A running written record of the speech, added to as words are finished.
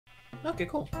Okay,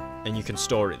 cool. And you can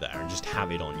store it there and just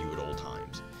have it on you at all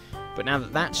times. But now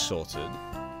that that's sorted,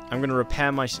 I'm gonna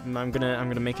repair my. I'm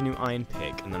gonna make a new iron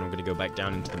pick, and then I'm gonna go back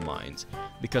down into the mines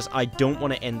because I don't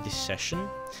want to end this session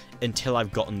until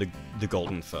I've gotten the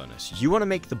golden furnace. You want to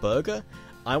make the burger?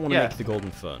 I want to make the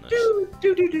golden furnace.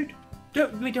 Dude.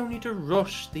 We don't need to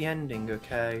rush the ending,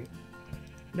 okay?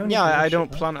 Yeah, I don't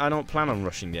plan on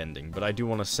rushing the ending, but I do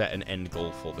want to set an end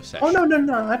goal for the session. Oh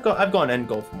no! I've got an end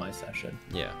goal for my session.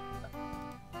 Yeah.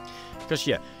 Because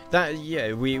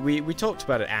we talked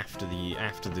about it after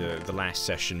the last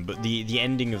session, but the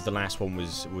ending of the last one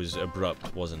was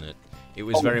abrupt, wasn't it? It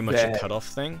was very much a cut-off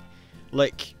thing.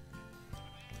 Like,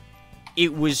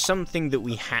 it was something that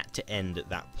we had to end at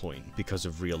that point because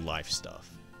of real life stuff.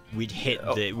 We'd hit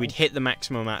the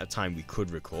maximum amount of time we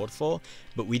could record for,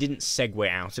 but we didn't segue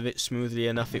out of it smoothly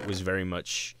enough. It was very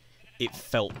much, it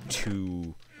felt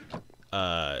too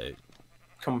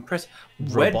compressed,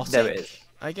 robotic. There it is.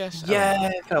 I guess. Yeah,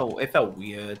 it felt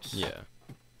weird. Yeah.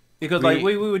 Because like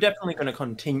we were definitely going to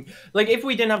continue. Like if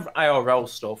we didn't have IRL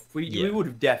stuff, we would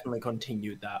have definitely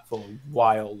continued that for a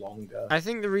while longer. I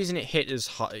think the reason it hit as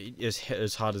hard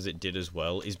as it did as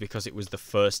well is because it was the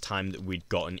first time that we'd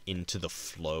gotten into the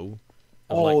flow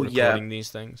of recording these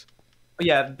things.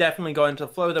 Yeah, definitely got into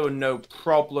the flow. There were no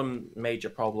major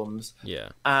problems. Yeah.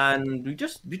 And we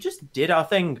just did our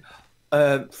thing.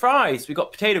 Fries. We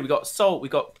got potato. We got salt. We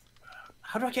got.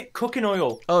 How do I get cooking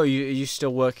oil? Oh, you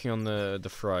still working on the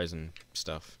fries and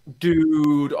stuff?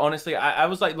 Dude, honestly, I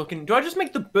was like looking. Do I just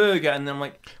make the burger and then I'm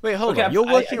like? Wait, hold on. You're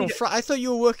working on fries. I thought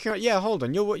you were working on. Yeah, hold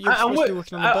on. You're supposed to be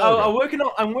working on the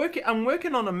burger. I'm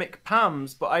working on a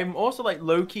McPams, but I'm also like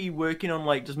low key working on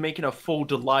like just making a full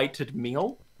delighted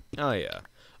meal. Oh yeah.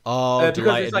 Oh,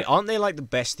 delighted. Like, aren't they like the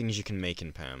best things you can make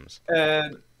in Pams?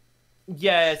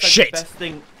 Yeah, it's like the best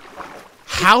thing.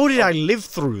 How did I live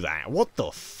through that? What the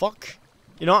fuck?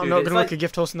 You know what? I'm not gonna look a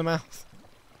gift horse in the mouth.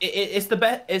 It's the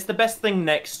best. It's the best thing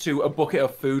next to a bucket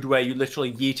of food where you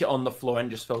literally yeet it on the floor and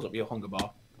it just fills up your hunger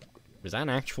bar. Is that an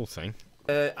actual thing?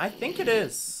 I think it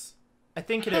is. I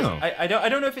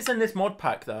don't know if it's in this mod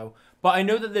pack though, but I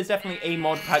know that there's definitely a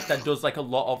mod pack that does like a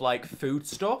lot of like food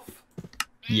stuff.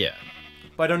 Yeah.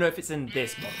 But I don't know if it's in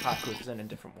this mod pack or if it's in a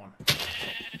different one.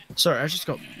 Sorry, I just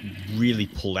got really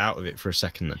pulled out of it for a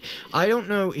second then. I don't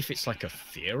know if it's like a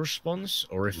fear response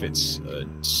or if it's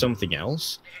something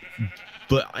else,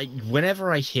 but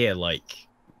whenever I hear like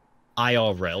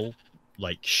IRL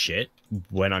like shit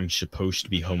when I'm supposed to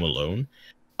be home alone,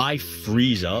 I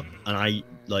freeze up and I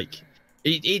like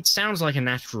it sounds like a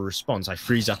natural response. I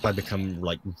freeze up, I become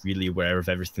like really aware of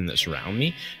everything that's around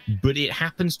me, but it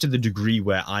happens to the degree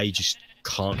where I just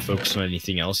can't focus on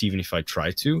anything else even if I try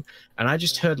to. And I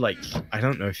just heard like, I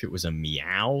don't know if it was a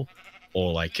meow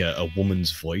or like a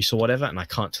woman's voice or whatever, and I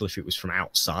can't tell if it was from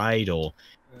outside or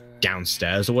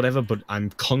downstairs or whatever, but I'm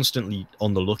constantly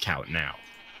on the lookout now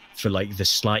for like the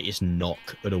slightest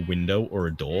knock at a window or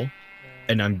a door,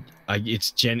 and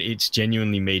it's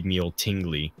genuinely made me all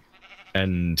tingly,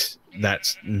 and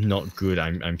that's not good.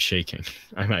 I'm shaking.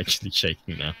 I'm actually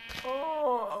shaking now.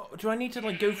 Do I need to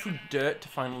like go through dirt to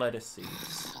find lettuce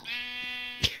seeds?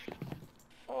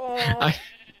 I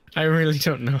really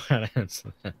don't know how to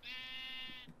answer that.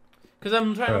 Because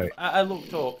I'm trying to. I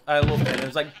looked and it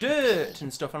was like dirt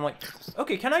and stuff. And I'm like,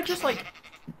 okay, can I just like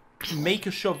make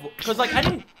a shovel? Because like I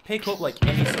didn't pick up like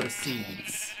any sort of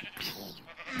seeds.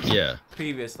 Yeah.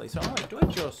 Previously, so I'm like, do I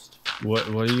just? What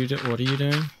are you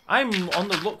doing? I'm on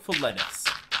the look for lettuce.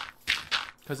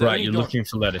 Right, you're looking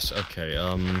for lettuce. Okay.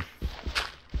 How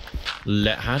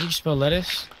do you spell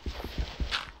lettuce?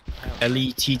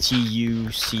 Lettuce.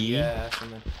 Yeah,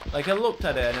 something. Like I looked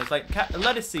at it and it's like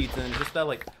lettuce seeds, and just they're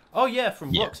like, oh yeah,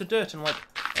 from blocks of dirt. And I'm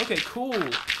like, okay, cool.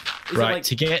 Right,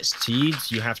 to get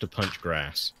seeds, you have to punch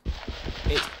grass.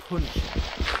 It's punching.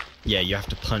 Yeah, you have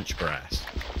to punch grass.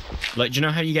 Like, do you know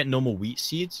how you get normal wheat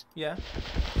seeds? Yeah.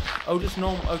 Oh, just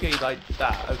normal. Okay, like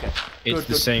that. Okay. It's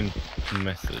the same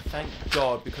method. Thank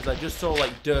God, because I just saw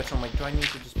like dirt. I'm like, do I need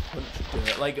to just punch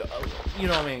dirt? Like, you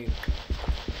know what I mean?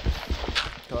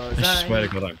 I swear to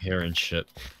God, I'm hearing shit.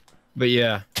 But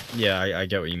yeah, I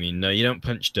get what you mean. No, you don't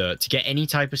punch dirt. To get any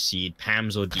type of seed,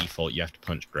 PAMs or default, you have to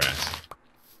punch grass.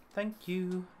 Thank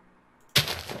you.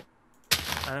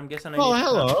 And I'm guessing I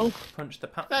need to punch the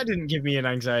PAM. That didn't give me an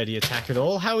anxiety attack at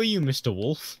all. How are you, Mr.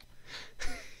 Wolf?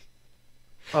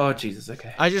 Oh, Jesus,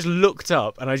 okay. I just looked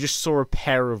up and I just saw a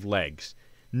pair of legs.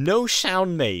 No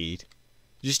sound made.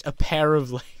 Just a pair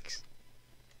of legs.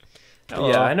 Hello.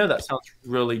 Yeah, I know that sounds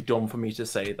really dumb for me to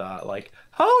say that. Like,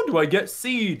 how do I get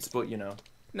seeds? But you know.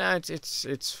 Nah,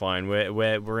 it's fine.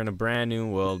 We're in a brand new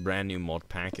world, brand new mod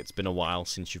pack. It's been a while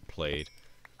since you've played.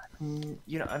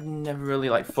 you know, I've never really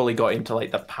like fully got into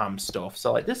like the PAM stuff,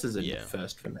 so like this is a Yeah.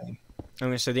 first for me.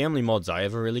 Okay, so the only mods I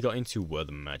ever really got into were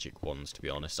the magic ones, to be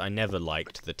honest. I never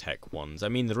liked the tech ones. I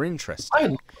mean, they're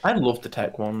interesting. I love the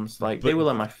tech ones. Like they were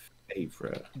like my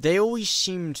favorite. They always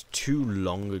seemed too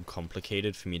long and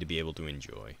complicated for me to be able to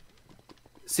enjoy.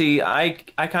 See, I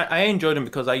enjoyed them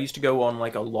because I used to go on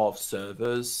like a lot of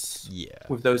servers. Yeah.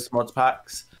 With those mods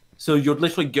packs, so you'd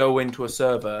literally go into a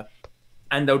server,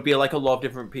 and there would be like a lot of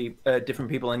different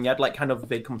people, and you had like kind of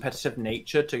a competitive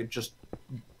nature to just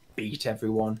beat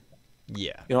everyone.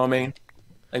 Yeah. You know what I mean?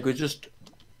 Like we just.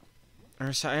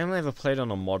 So I only ever played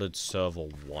on a modded server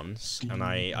once, and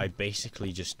I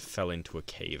basically just fell into a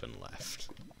cave and left.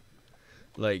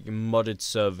 Like, modded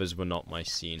servers were not my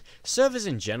scene. Servers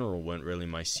in general weren't really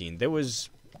my scene. There was...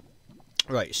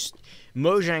 Right,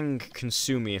 Mojang can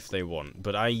sue me if they want,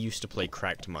 but I used to play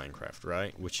cracked Minecraft,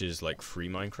 right? Which is, like, free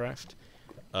Minecraft.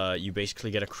 You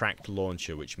basically get a cracked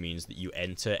launcher, which means that you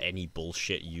enter any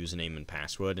bullshit username and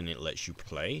password, and it lets you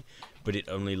play, but it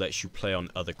only lets you play on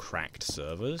other cracked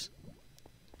servers.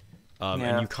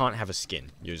 And you can't have a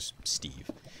skin. You're just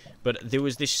Steve. But there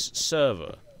was this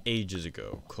server ages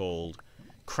ago called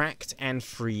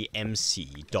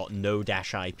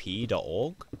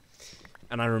crackedandfreemc.no-ip.org,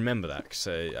 and I remember that because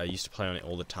I used to play on it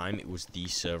all the time. It was the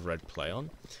server I'd play on,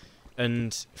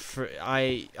 and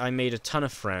I made a ton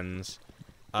of friends.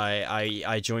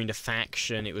 I joined a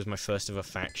faction. It was my first ever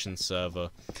faction server.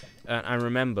 I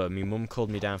remember my mum called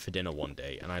me down for dinner one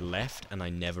day, and I left, and I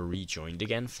never rejoined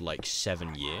again for like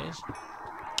 7 years.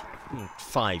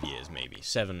 5 years, maybe.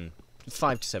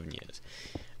 5 to 7 years.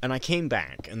 And I came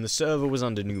back, and the server was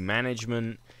under new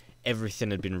management, everything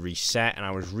had been reset, and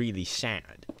I was really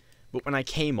sad. But when I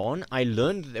came on, I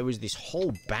learned that there was this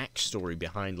whole backstory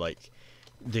behind, like,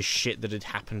 the shit that had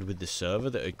happened with the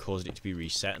server that had caused it to be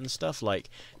reset and stuff.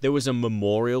 Like, there was a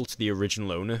memorial to the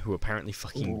original owner who apparently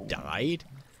fucking died.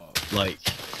 Like,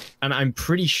 and I'm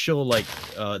pretty sure, like,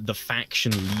 the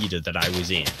faction leader that I was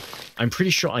in, I'm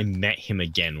pretty sure I met him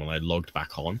again when I logged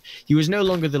back on. He was no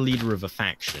longer the leader of a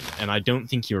faction, and I don't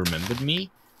think he remembered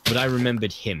me, but I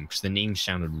remembered him because the name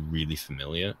sounded really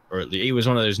familiar. Or at least it was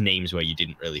one of those names where you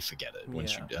didn't really forget it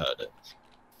once you'd heard it.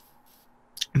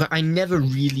 But I never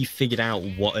really figured out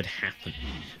what had happened,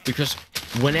 because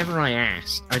whenever I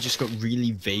asked, I just got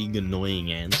really vague,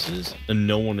 annoying answers, and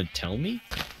no one would tell me.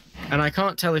 And I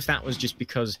can't tell if that was just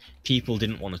because people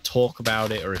didn't want to talk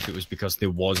about it, or if it was because there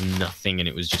was nothing and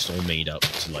it was just all made up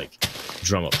to, like,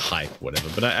 drum up hype or whatever.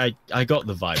 But I got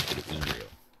the vibe that it was real.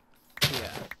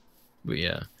 Yeah. But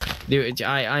yeah.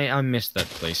 I missed that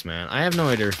place, man. I have no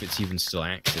idea if it's even still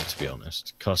active, to be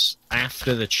honest. Because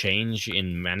after the change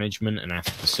in management and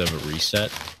after the server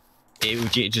reset,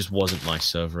 it just wasn't my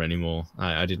server anymore.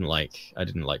 I didn't like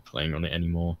playing on it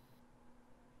anymore.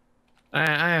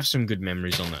 I have some good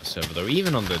memories on that server, though.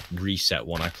 Even on the reset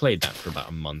one, I played that for about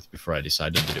a month before I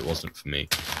decided that it wasn't for me.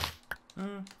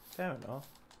 Fair enough.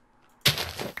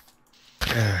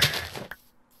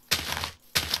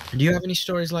 Do you have any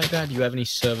stories like that? Do you have any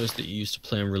servers that you used to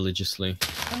play on religiously?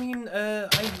 I mean,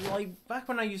 back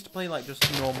when I used to play like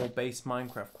just normal base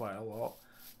Minecraft quite a lot.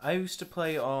 I used to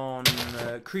play on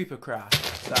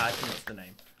Creepercraft. I think that's the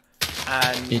name.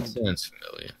 And It sounds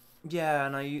familiar. yeah,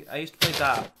 and I used to play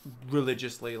that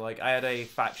religiously. Like I had a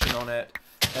faction on it.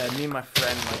 Me and my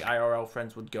friend, like IRL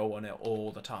friends, would go on it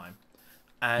all the time,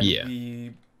 and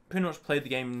we pretty much played the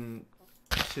game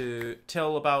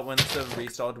till about when the server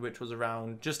restarted, which was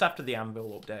around just after the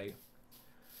Anvil update.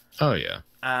 Oh yeah.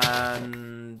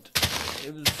 And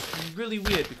it was really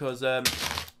weird because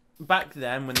back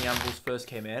then when the Anvils first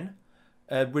came in,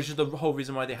 which is the whole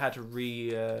reason why they had to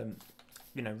reboot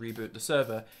the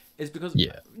server, is because do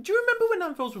you remember when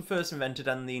Anvils were first invented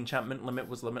and the enchantment limit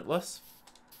was limitless?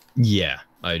 Yeah,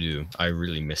 I do. I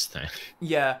really missed that.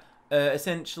 Yeah.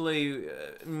 Essentially,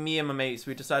 me and my mates,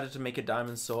 we decided to make a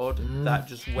diamond sword that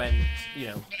just went,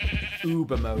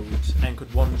 uber mode and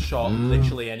could one-shot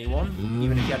literally anyone,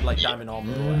 even if you had, like, diamond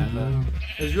armor or whatever.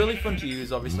 It was really fun to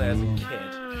use, obviously, as a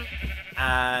kid.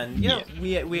 And,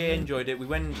 we enjoyed it. We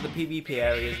went into the PvP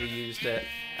areas, we used it.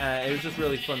 It was just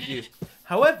really fun to use.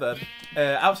 However,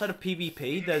 outside of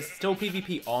PvP, there's still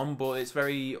PvP on, but it's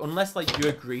very... Unless, like, you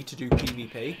agree to do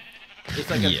PvP, it's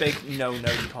like a big no, you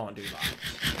can't do that.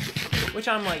 Which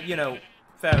I'm like,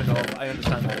 fair enough. I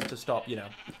understand that to stop,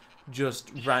 just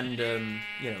random,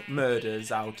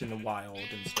 murders out in the wild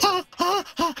and stuff.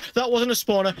 That wasn't a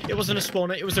spawner. It wasn't a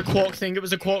spawner. It was a quark thing. It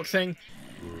was a quark thing.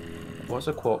 What's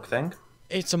a quark thing?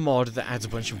 It's a mod that adds a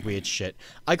bunch of weird shit.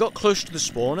 I got close to the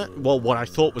spawner, well, what I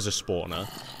thought was a spawner,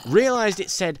 realized it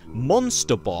said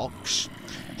monster box,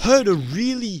 heard a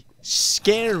really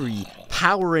scary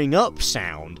powering up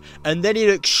sound, and then it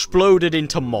exploded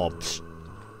into mobs.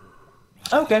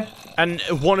 Okay. And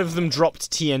one of them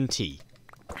dropped TNT.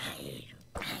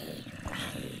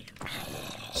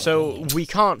 So we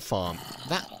can't farm.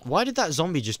 Why did that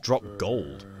zombie just drop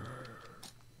gold?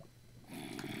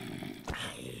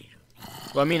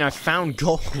 Well, I mean, I found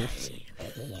gold.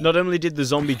 Not only did the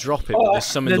zombie drop it, but there's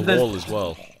some in the wall as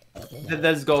well.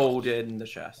 There's gold in the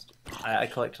chest. I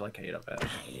collected like 8 of it.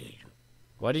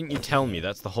 Why didn't you tell me?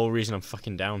 That's the whole reason I'm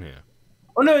fucking down here.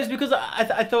 Oh no, it's because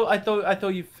I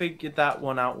thought you figured that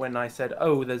one out when I said,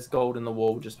 "Oh, there's gold in the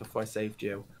wall" just before I saved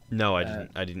you. No, I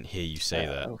didn't. I didn't hear you say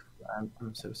that. Oh,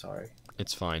 I'm so sorry.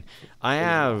 It's fine. I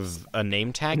have a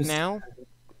name tag now,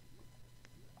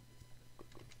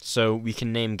 so we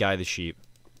can name Guy the Sheep.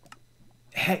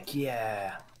 Heck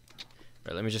yeah!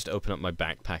 Right, let me just open up my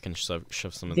backpack and shove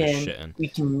some of this shit in. We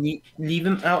can leave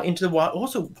them out into the wild.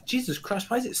 Also, Jesus Christ,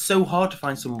 why is it so hard to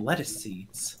find some lettuce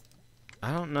seeds?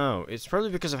 I don't know. It's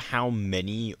probably because of how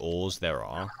many ores there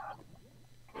are.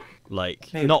 Like,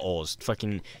 Maybe. not ores,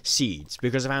 fucking seeds.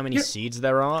 Because of how many seeds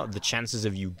there are, the chances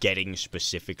of you getting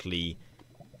specifically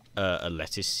a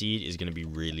lettuce seed is going to be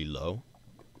really low.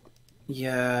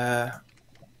 Yeah.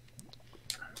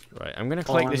 Right, I'm going to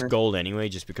collect this gold anyway,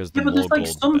 just because the Yeah, but more there's like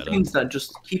gold, some the better. things that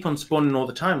just keep on spawning all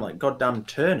the time, like goddamn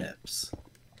turnips.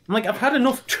 I'm like, I've had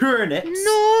enough turnips.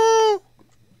 No!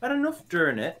 I've had enough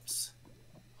turnips.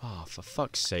 Oh, for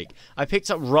fuck's sake. I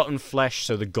picked up rotten flesh,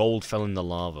 so the gold fell in the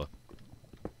lava.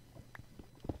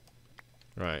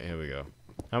 Right, here we go.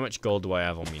 How much gold do I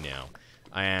have on me now?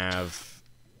 I have...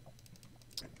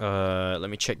 let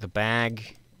me check the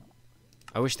bag.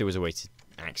 I wish there was a way to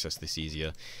access this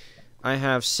easier. I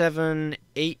have 7,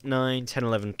 8, 9, 10,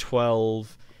 11,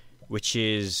 12, which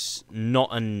is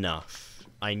not enough.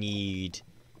 I need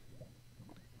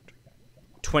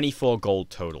 24 gold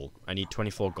total. I need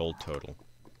 24 gold total.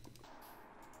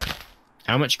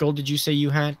 How much gold did you say you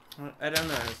had? I don't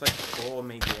know. It's like 4,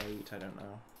 maybe 8. I don't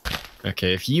know.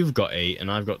 Okay, if you've got 8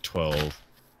 and I've got 12,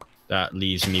 that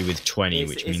leaves me with 20,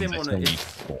 which means I still need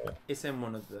 4. It's in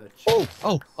one of the... No.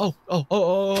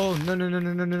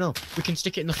 We can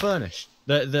stick it in the furnace.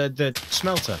 The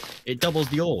smelter. It doubles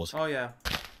the ores. Oh, yeah.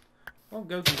 Well,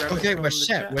 go grab it Okay, from we're the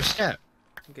set. chest. We're set.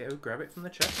 Okay, we'll grab it from the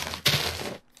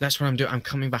chest. That's what I'm doing. I'm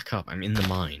coming back up. I'm in the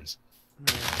mines.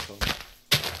 Yeah, cool.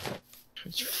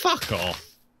 Fuck off.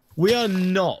 We are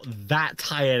not that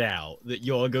tired out that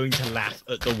you're going to laugh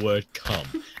at the word "cum"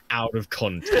 out of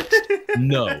context.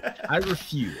 No, I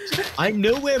refuse. I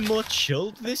know we're more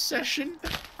chilled this session,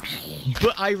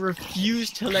 but I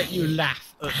refuse to let you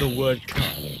laugh at the word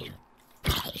 "cum."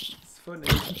 It's funny.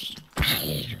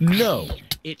 No,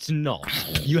 it's not.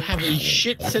 You have a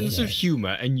shit sense of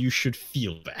humor, and you should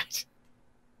feel that.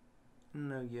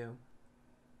 No, you.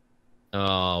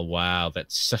 Oh, wow,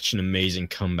 that's such an amazing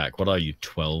comeback. What are you,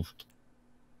 12?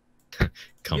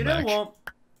 Comeback. You know what?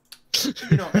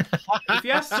 You know, if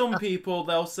you ask some people,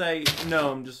 they'll say,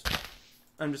 "No, I'm just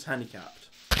handicapped."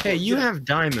 Hey, you have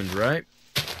diamond, right?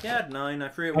 Yeah, I had 9. I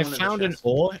threw it I one found an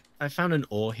ore. I found an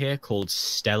ore here called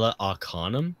Stellar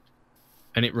Arcanum,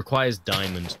 and it requires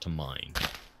diamond to mine.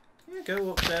 Yeah, go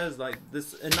upstairs. Like,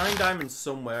 there's 9 diamonds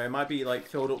somewhere. It might be like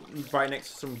filled up right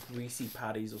next to some greasy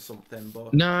patties or something,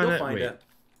 but you'll find it.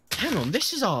 Hang on,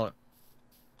 this is our...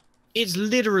 It's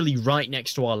literally right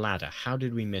next to our ladder. How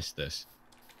did we miss this?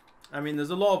 I mean, there's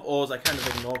a lot of ores I kind of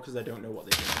ignore because I don't know what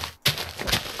they do.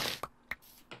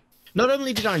 Not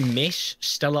only did I miss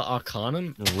Stellar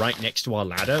Arcanum right next to our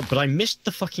ladder, but I missed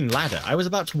the fucking ladder. I was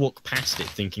about to walk past it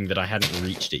thinking that I hadn't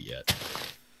reached it yet.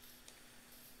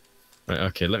 Right,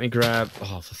 okay, let me grab...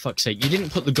 Oh, for fuck's sake. You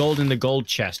didn't put the gold in the gold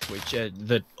chest, which...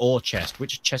 the ore chest.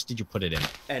 Which chest did you put it in?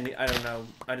 And I don't know.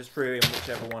 I just threw in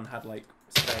whichever one had, like,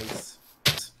 space.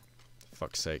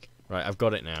 Fuck's sake. Right, I've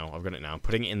got it now. I'm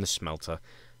putting it in the smelter.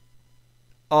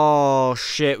 Oh,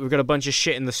 shit. We've got a bunch of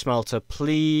shit in the smelter.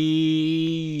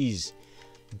 Please.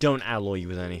 Don't alloy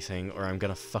with anything, or I'm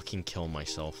gonna fucking kill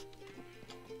myself.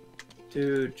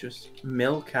 Dude, just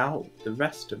milk out the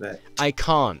rest of it. I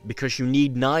can't, because you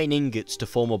need 9 ingots to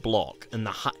form a block, and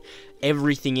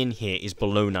everything in here is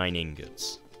below 9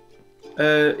 ingots.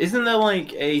 Isn't there,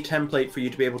 like, a template for you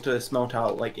to be able to smelt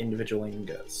out, like, individual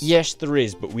ingots? Yes, there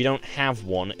is, but we don't have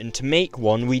one, and to make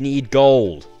one, we need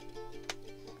gold.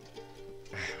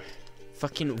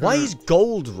 Fucking, why is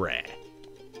gold rare?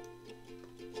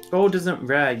 Gold isn't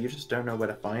rare, you just don't know where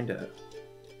to find it.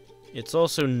 It's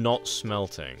also not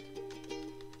smelting.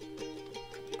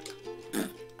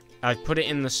 I put it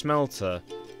in the smelter,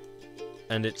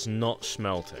 and it's not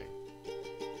smelting.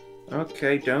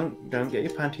 Okay, don't get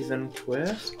your panties in a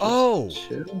twist. Oh!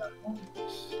 Chill.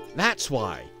 That's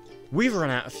why. We've run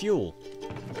out of fuel.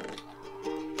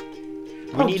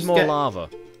 We Oh, need just more lava.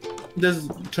 There's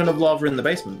a ton of lava in the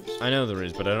basement. I know there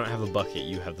is, but I don't have a bucket.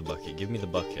 You have the bucket. Give me the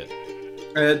bucket.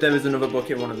 There is another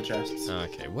bucket in one of the chests.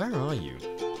 Okay, where are you?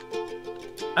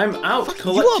 I'm out You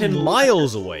collecting... are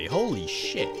miles away. Holy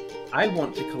shit. I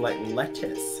want to collect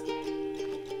lettuce.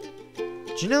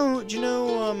 Do you know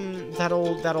that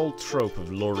old trope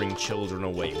of luring children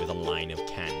away with a line of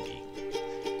candy?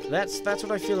 That's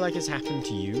what I feel like has happened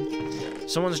to you.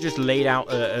 Someone's just laid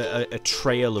out a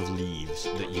trail of leaves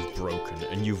that you've broken,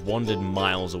 and you've wandered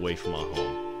miles away from our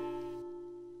home.